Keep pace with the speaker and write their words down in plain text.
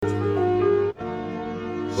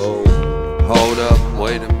Whoa, hold up,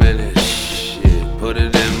 wait a minute. Shit, put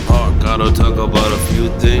it in park. Gotta talk about a few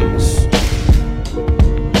things.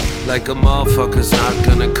 Like a motherfucker's not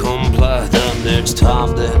gonna comply the next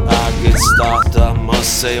time that I get stopped. I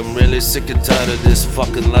must say I'm really sick and tired of this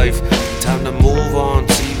fucking life. Time to move on,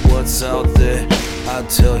 see what's out there. I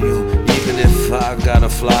tell you, even if I gotta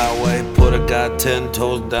fly away, put a guy 10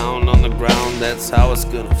 toes down on the ground. That's how it's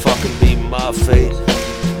gonna fucking be my fate.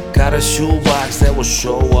 Got a shoebox that will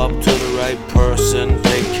show up to the right person,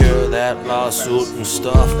 take care of that lawsuit and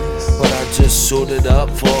stuff. But I just suited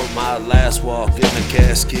up for my last walk in the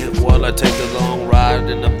casket while I take a long ride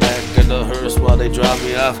in the back of the hearse while they drop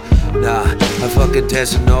me off. Nah, I fucking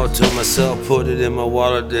attach a note to myself, put it in my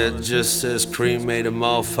wallet that just says cremated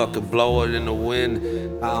motherfucker, blow it in the wind.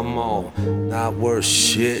 I'm all not worth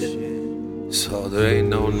shit, so there ain't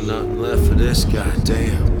nothing left for this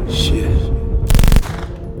goddamn shit.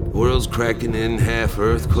 World's cracking in half,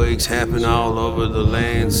 earthquakes happen all over the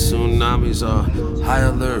land. Tsunamis are high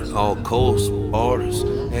alert, all coast borders.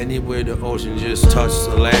 Anywhere the ocean just touches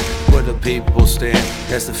the land, where the people stand.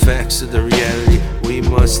 That's the facts of the reality we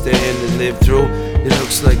must stand and live through. It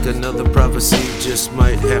looks like another prophecy just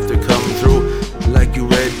might have to come through. Like you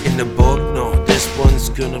read in the book, no, this one's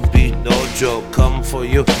gonna be no joke. Come for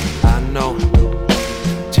you, I know.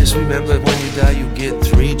 Just remember, when you die, you get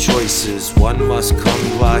 3 choices. One must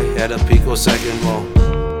come by at a picosecond.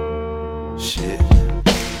 Well, shit.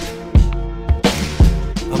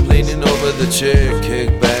 I'm leaning over the chair,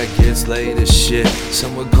 kick back, it's late as shit.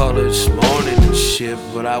 Some would call it this morning and shit,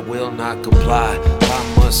 but I will not comply.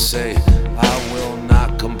 I must say, I will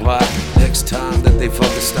not comply. Next time that they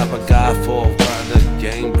fucking stop a guy for trying to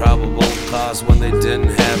gain probable cause when they didn't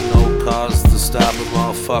have no cause to stop a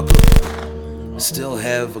motherfucker. Still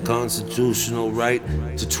have a constitutional right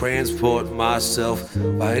to transport myself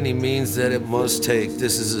by any means that it must take.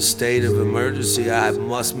 This is a state of emergency. I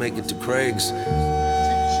must make it to Craig's.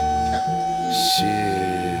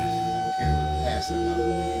 Shit.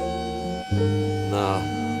 Nah.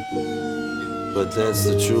 But that's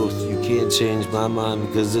the truth. You can't change my mind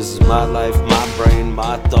because this is my life, my brain,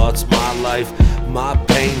 my thoughts, my life. My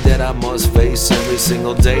pain that I must face every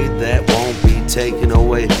single day that won't be taken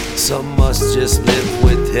away. Some must just live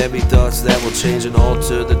with heavy thoughts that will change and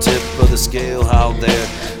alter the tip of the scale. How their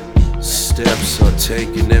steps are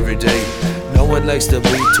taken every day. No one likes to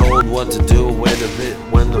be told what to do, where to bit,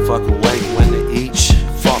 when to fuck away, when to eat.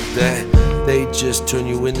 Fuck that. They just turn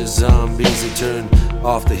you into zombies. They turn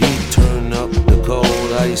off the heat, turn up the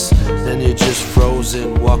cold ice. Then you're just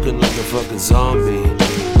frozen, walking like a fucking zombie.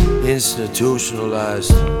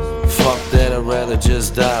 Institutionalized. Fuck that, I'd rather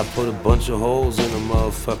just die. Put a bunch of holes in a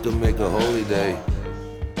motherfucker, make a holy day.